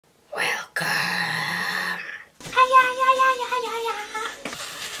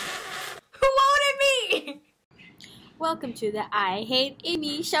welcome to the I Hate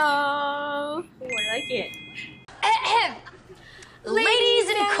Amy show. Oh, I like it. Ladies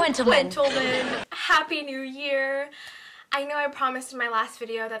and gentlemen, Happy New Year! I know I promised in my last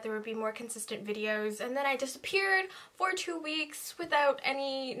video that there would be more consistent videos, and then I disappeared for 2 weeks without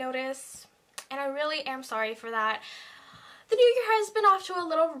any notice, and I really am sorry for that. The new year has been off to a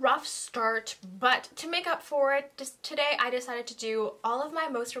little rough start, but to make up for it, today I decided to do all of my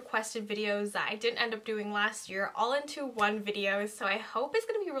most requested videos that I didn't end up doing last year all into one video, so I hope it's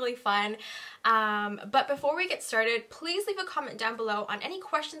going to be really fun. But before we get started, please leave a comment down below on any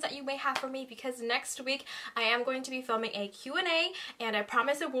questions that you may have for me, because next week I am going to be filming a Q&A, and I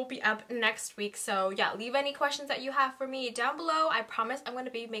promise it will be up next week. So yeah, leave any questions that you have for me down below. I promise I'm going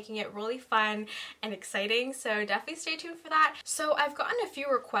to be making it really fun and exciting, so definitely stay tuned for that. So I've gotten a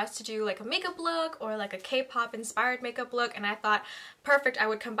few requests to do like a makeup look or like a K-pop inspired makeup look, and I thought perfect, I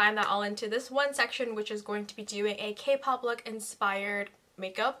would combine that all into this one section, which is going to be doing a K-pop look inspired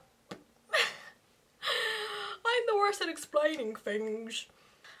makeup. I'm the worst at explaining things.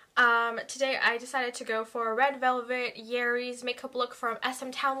 Today I decided to go for a Red Velvet Yeri's makeup look from SM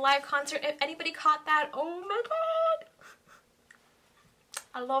Town live concert. If anybody caught that, oh my god!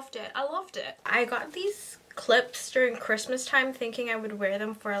 I loved it. I loved it. I got these clips during Christmas time thinking I would wear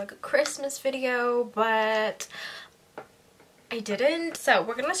them for like a Christmas video, but I didn't. So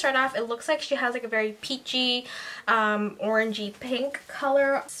we're gonna start off. It looks like she has like a very peachy, orangey pink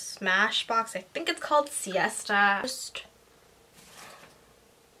color Smashbox. I think it's called Siesta. Just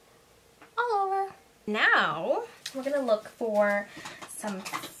all over. Now we're gonna look for some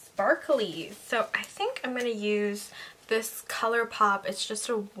sparklies. So I think I'm gonna use this ColourPop. It's just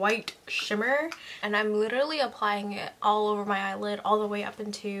a white shimmer, and I'm literally applying it all over my eyelid, all the way up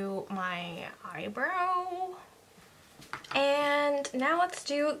into my eyebrow. And now let's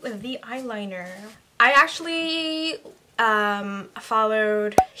do the eyeliner. I actually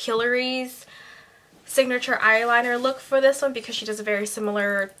followed Hyulari's signature eyeliner look for this one because she does a very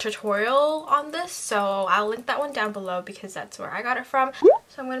similar tutorial on this, so I'll link that one down below because that's where I got it from.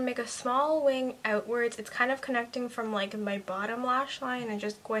 So I'm going to make a small wing outwards. It's kind of connecting from like my bottom lash line and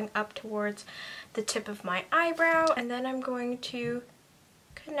just going up towards the tip of my eyebrow, and then I'm going to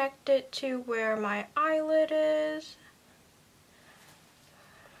connect it to where my eyelid is.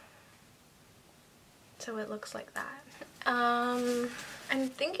 So it looks like that. I'm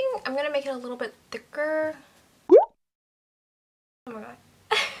thinking I'm gonna make it a little bit thicker. Oh my god.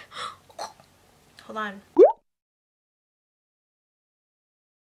 Hold on.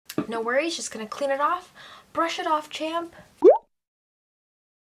 No worries, just gonna clean it off. Brush it off, champ.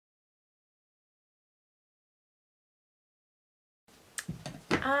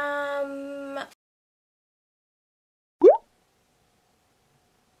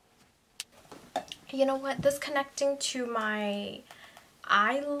 You know what? This connecting to my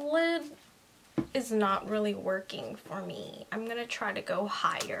eyelid is not really working for me. I'm gonna try to go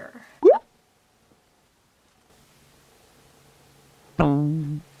higher.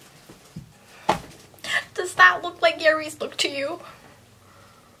 Does that look like Yeri's look to you?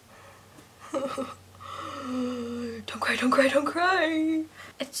 Don't cry, don't cry, don't cry.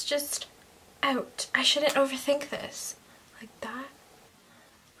 It's just out. I shouldn't overthink this. Like that.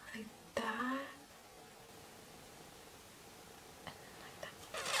 Like that.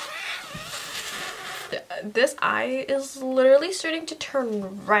 This eye is literally starting to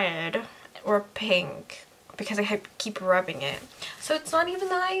turn red or pink because I keep rubbing it. So it's not even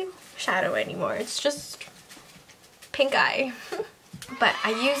the eyeshadow anymore. It's just pink eye. But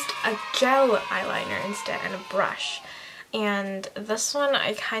I used a gel eyeliner instead and a brush. And this one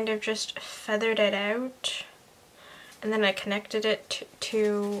I kind of just feathered it out. And then I connected it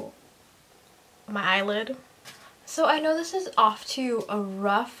to my eyelid. So I know this is off to a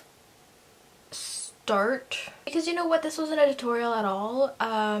rough start, because you know what, this wasn't a tutorial at all,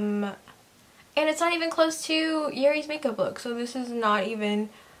 and it's not even close to Yeri's makeup look, so this is not even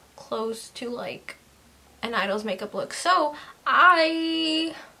close to like an idol's makeup look, so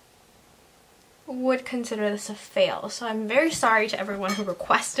I would consider this a fail. So I'm very sorry to everyone who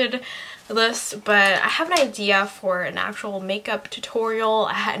requested this, but I have an idea for an actual makeup tutorial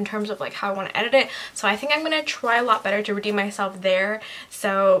in terms of like how I want to edit it, so I think I'm gonna try a lot better to redeem myself there,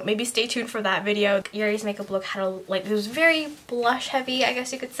 so maybe stay tuned for that video. Yeri's makeup look had a it was very blush heavy, I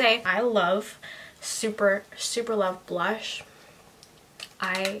guess you could say. I love super love blush.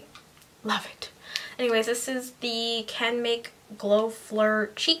 I love it. Anyways, this is the Can Make Glow Fleur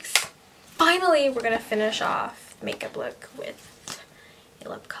Cheeks. Finally, we're gonna finish off makeup look with a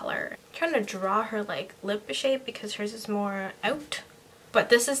lip color. I'm trying to draw her like lip shape because hers is more out. But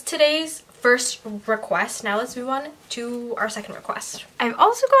this is today's first request. Now let's move on to our second request. I've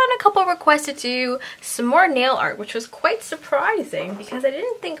also gotten a couple requests to do some more nail art, which was quite surprising because I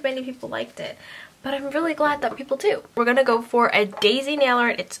didn't think many people liked it. But I'm really glad that people do. We're gonna go for a daisy nail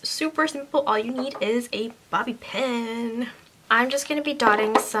art. It's super simple. All you need is a bobby pin. I'm just gonna be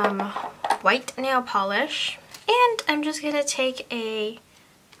dotting some white nail polish. And I'm just gonna take a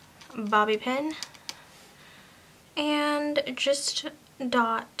bobby pin and just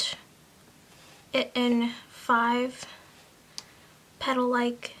dot it in 5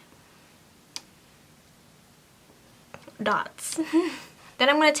 petal-like dots. Then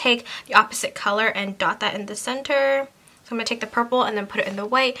I'm going to take the opposite color and dot that in the center. So I'm going to take the purple and then put it in the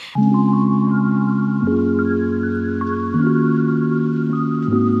white.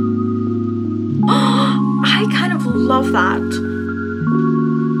 I kind of love that.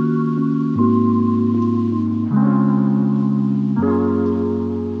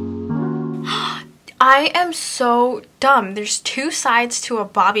 I am so dumb. There's 2 sides to a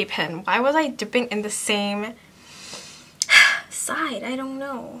bobby pin. Why was I dipping in the same side? I don't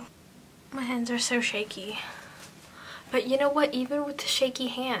know. My hands are so shaky. But you know what? Even with the shaky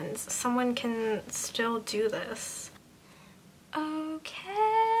hands, someone can still do this.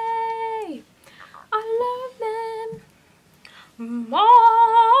 Okay. I love them.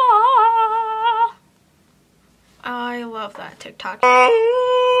 I love that TikTok.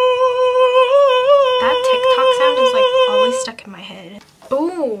 That TikTok sound is like always stuck in my head.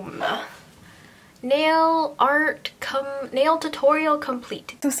 Boom! Nail tutorial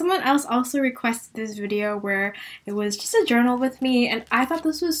complete. So someone else also requested this video where it was just a journal with me, and I thought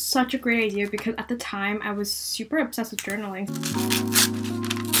this was such a great idea because at the time I was super obsessed with journaling.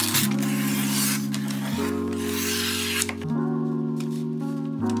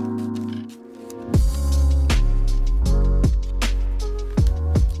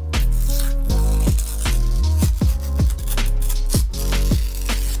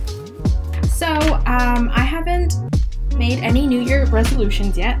 I haven't made any New Year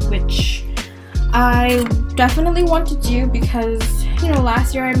resolutions yet, which I definitely want to do because, you know,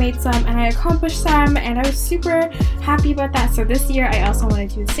 last year I made some and I accomplished some and I was super happy about that. So this year I also want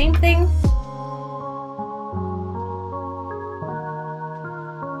to do the same thing.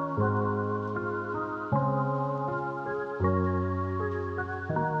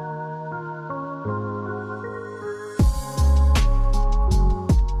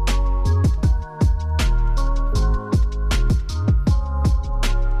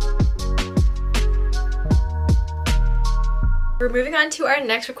 We're moving on to our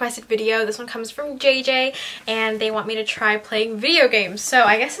next requested video. This one comes from JJ and they want me to try playing video games. So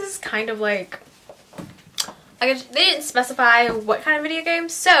I guess this is kind of like, they didn't specify what kind of video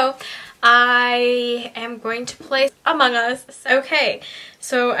games. So I am going to play Among Us. Okay,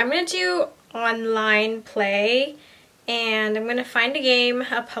 so I'm going to do online play and I'm going to find a game,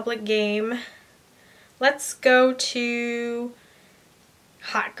 a public game. Let's go to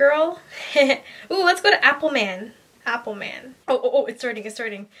Hot Girl. Ooh, let's go to Appleman. Appleman. Oh, it's starting, it's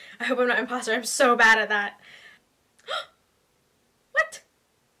starting. I hope I'm not imposter. I'm so bad at that. What?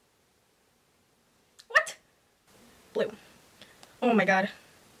 What? Blue. Oh my god.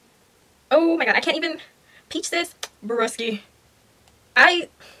 Oh my god, I can't even peach this. Brusky. Okay,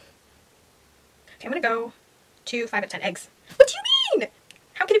 I'm gonna go to 5 out of 10 eggs. What do you mean?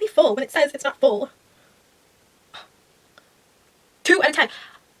 How can it be full when it says it's not full? 2 out of 10.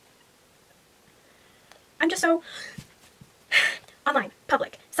 I'm just so online,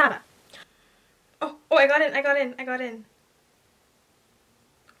 public, Saba. Oh, I got in, I got in, I got in.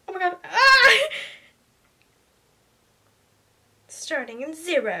 Oh my god. Ah! Starting in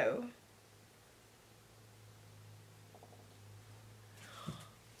 0.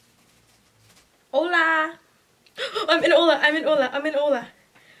 Hola. I'm in Ola, I'm in Ola, I'm in Ola.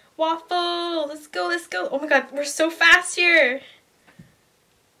 Waffle, let's go, let's go. Oh my god, we're so fast here.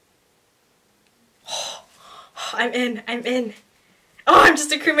 I'm in, I'm in. Oh, I'm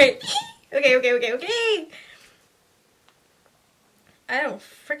just a crewmate. Okay. I don't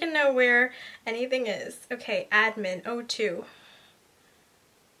freaking know where anything is. Okay, admin, O2.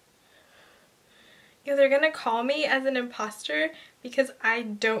 Yeah, they're gonna call me as an imposter because I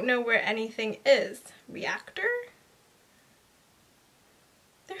don't know where anything is. Reactor?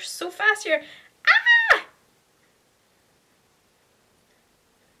 They're so fast here. Ah!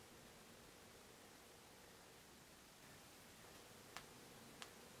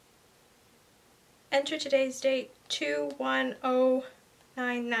 Enter today's date,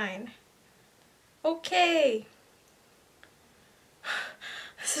 21099. Okay.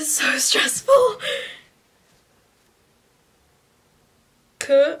 This is so stressful.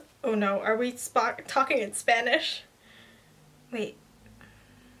 Oh no, are we talking in Spanish? Wait.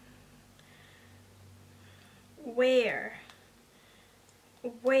 Where?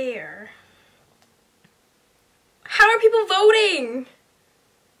 How are people voting?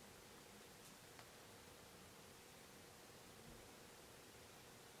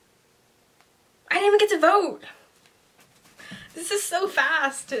 I didn't even get to vote. This is so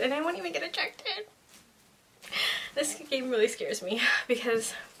fast and I won't even get ejected. This game really scares me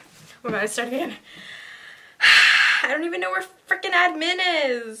because, oh my god, it's starting again. I don't even know where frickin' admin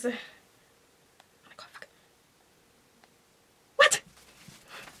is. Oh my god, fuck. What?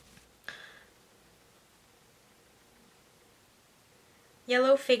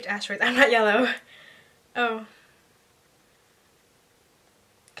 Yellow faked asteroid. I'm not yellow. Oh.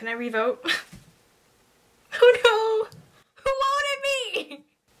 Can I revote? Oh no! Who voted me?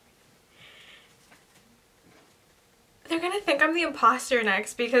 They're gonna think I'm the imposter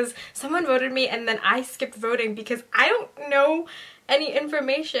next because someone voted me and then I skipped voting because I don't know any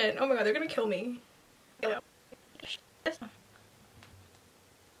information. Oh my god, they're gonna kill me.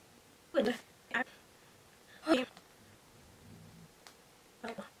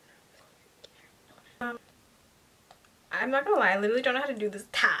 I'm not gonna lie, I literally don't know how to do this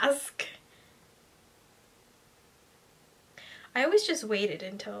task. I always just waited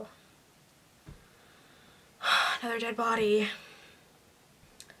until another dead body.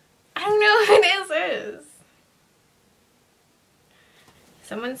 I don't know who this is.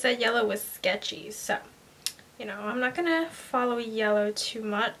 Someone said yellow was sketchy, so you know, I'm not gonna follow yellow too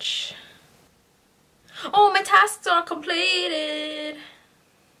much. Oh, my tasks are completed.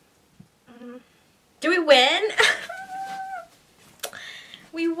 Do we win?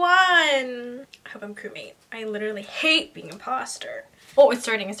 We won! I hope I'm crewmate. I literally hate being imposter. Oh, it's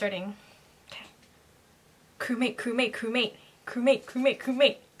starting, Okay. Crewmate.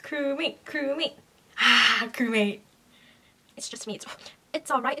 Ah, crewmate. It's just me. It's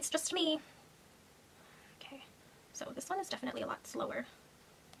alright, it's just me. Okay, so this one is definitely a lot slower.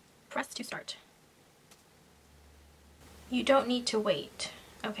 Press to start. You don't need to wait.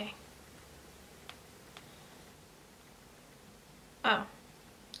 Okay. Oh.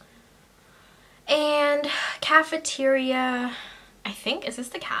 And cafeteria, I think, is this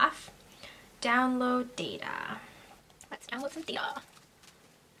the caf? Download data. Let's download some data.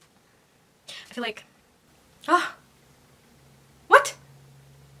 I feel like, ah, what?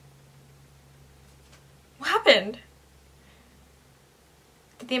 What happened?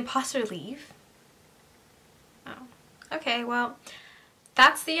 Did the imposter leave? Oh, okay, well,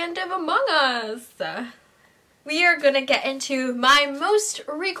 that's the end of Among Us. We are gonna get into my most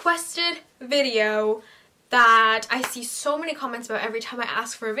requested video that I see so many comments about every time I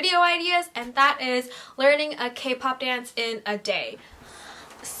ask for video ideas, and that is learning a K-pop dance in a day.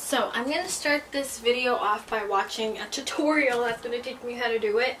 So I'm gonna start this video off by watching a tutorial that's gonna teach me how to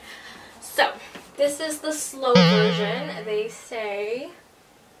do it. So this is the slow version, they say.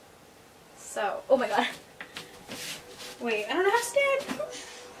 So, oh my god. Wait, I don't know how to stand.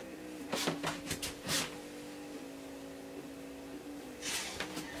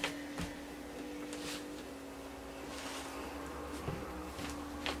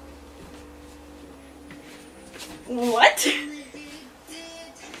 What?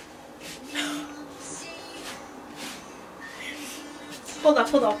 Hold up.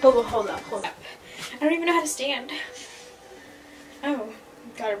 I don't even know how to stand. Oh,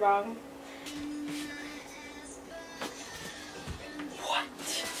 got it wrong. What?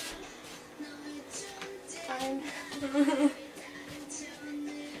 Fine.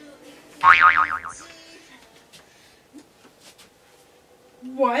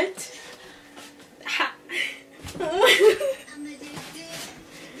 What?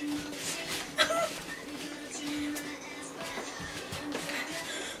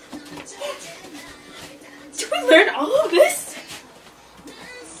 Did we learn all of this?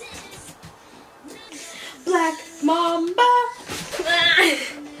 Black Mamba.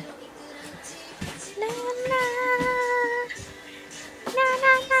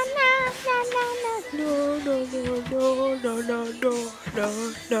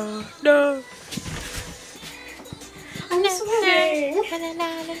 No. I'm sweating. I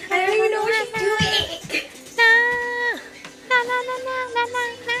don't even know what she's doing.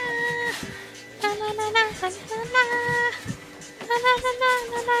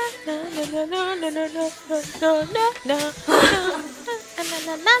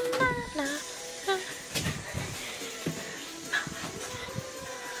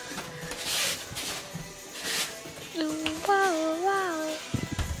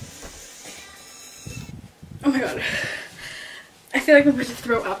 Oh my god. I feel like I'm about to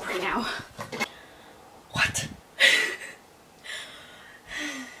throw up right now. What?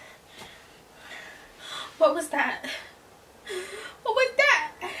 What was that? What was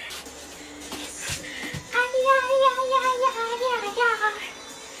that?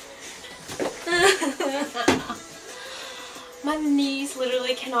 My knees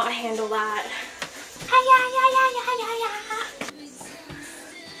literally cannot handle that.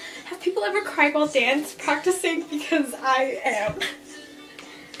 Have people ever cried while dance practicing? Because I am.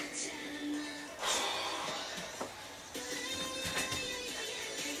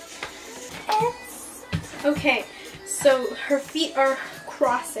 Okay, so her feet are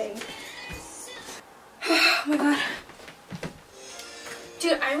crossing. Oh my god.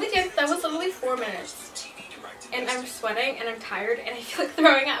 Dude, I'm with you. That was literally 4 minutes. And I'm sweating and I'm tired and I feel like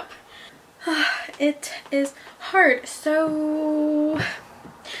throwing up. It is hard, so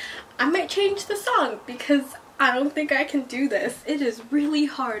I might change the song because I don't think I can do this. It is really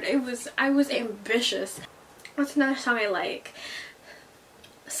hard. I was ambitious. What's another song I like?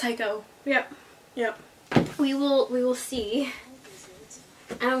 Psycho. Yep. We will see.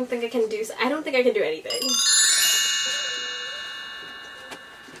 I don't think I can do anything.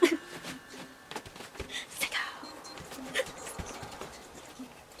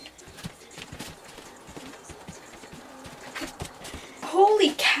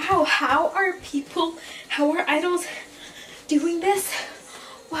 Holy cow, how are idols doing this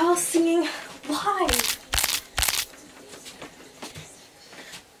while singing live?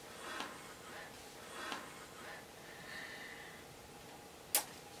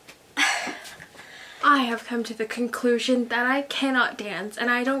 I have come to the conclusion that I cannot dance, and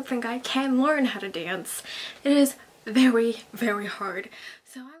I don't think I can learn how to dance. It is very, very hard.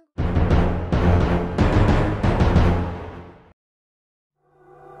 So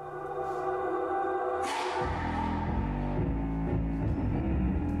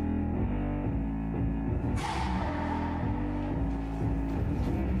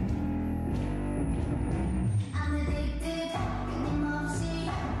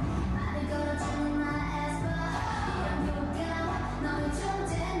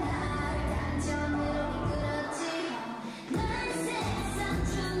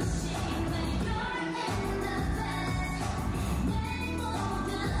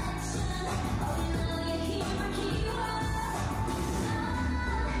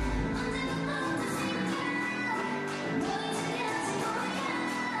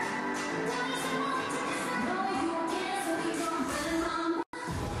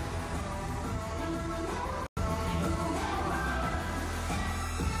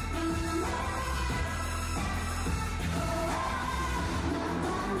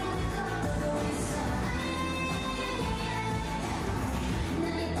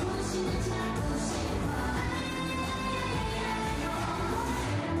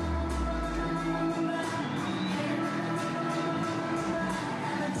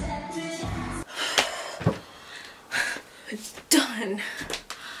done.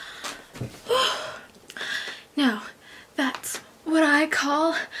 Now, that's what I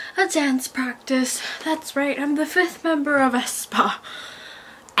call a dance practice. That's right, I'm the 5th member of aespa.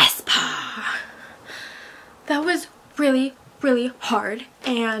 aespa. That was really, really hard,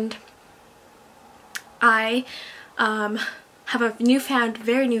 and I have a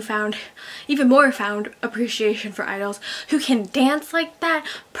very newfound, even more found appreciation for idols who can dance like that,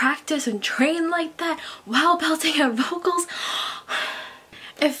 practice and train like that while belting out vocals.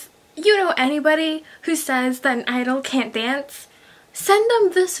 If you know anybody who says that an idol can't dance, send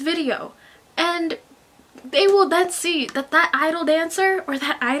them this video and they will then see that that idol dancer or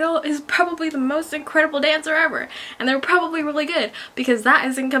that idol is probably the most incredible dancer ever, and they're probably really good because that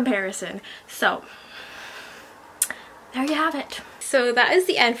is in comparison. So there you have it. So that is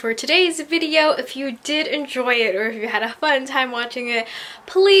the end for today's video. If you did enjoy it or if you had a fun time watching it,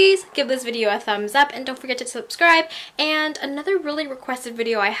 please give this video a thumbs up and don't forget to subscribe. And another really requested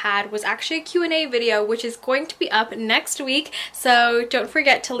video I had was actually a Q&A video, which is going to be up next week. So don't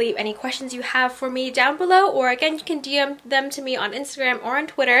forget to leave any questions you have for me down below, or again, you can DM them to me on Instagram or on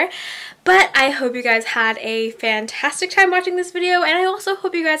Twitter. But I hope you guys had a fantastic time watching this video, and I also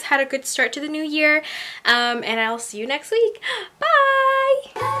hope you guys had a good start to the new year. And I'll see you next week. Bye!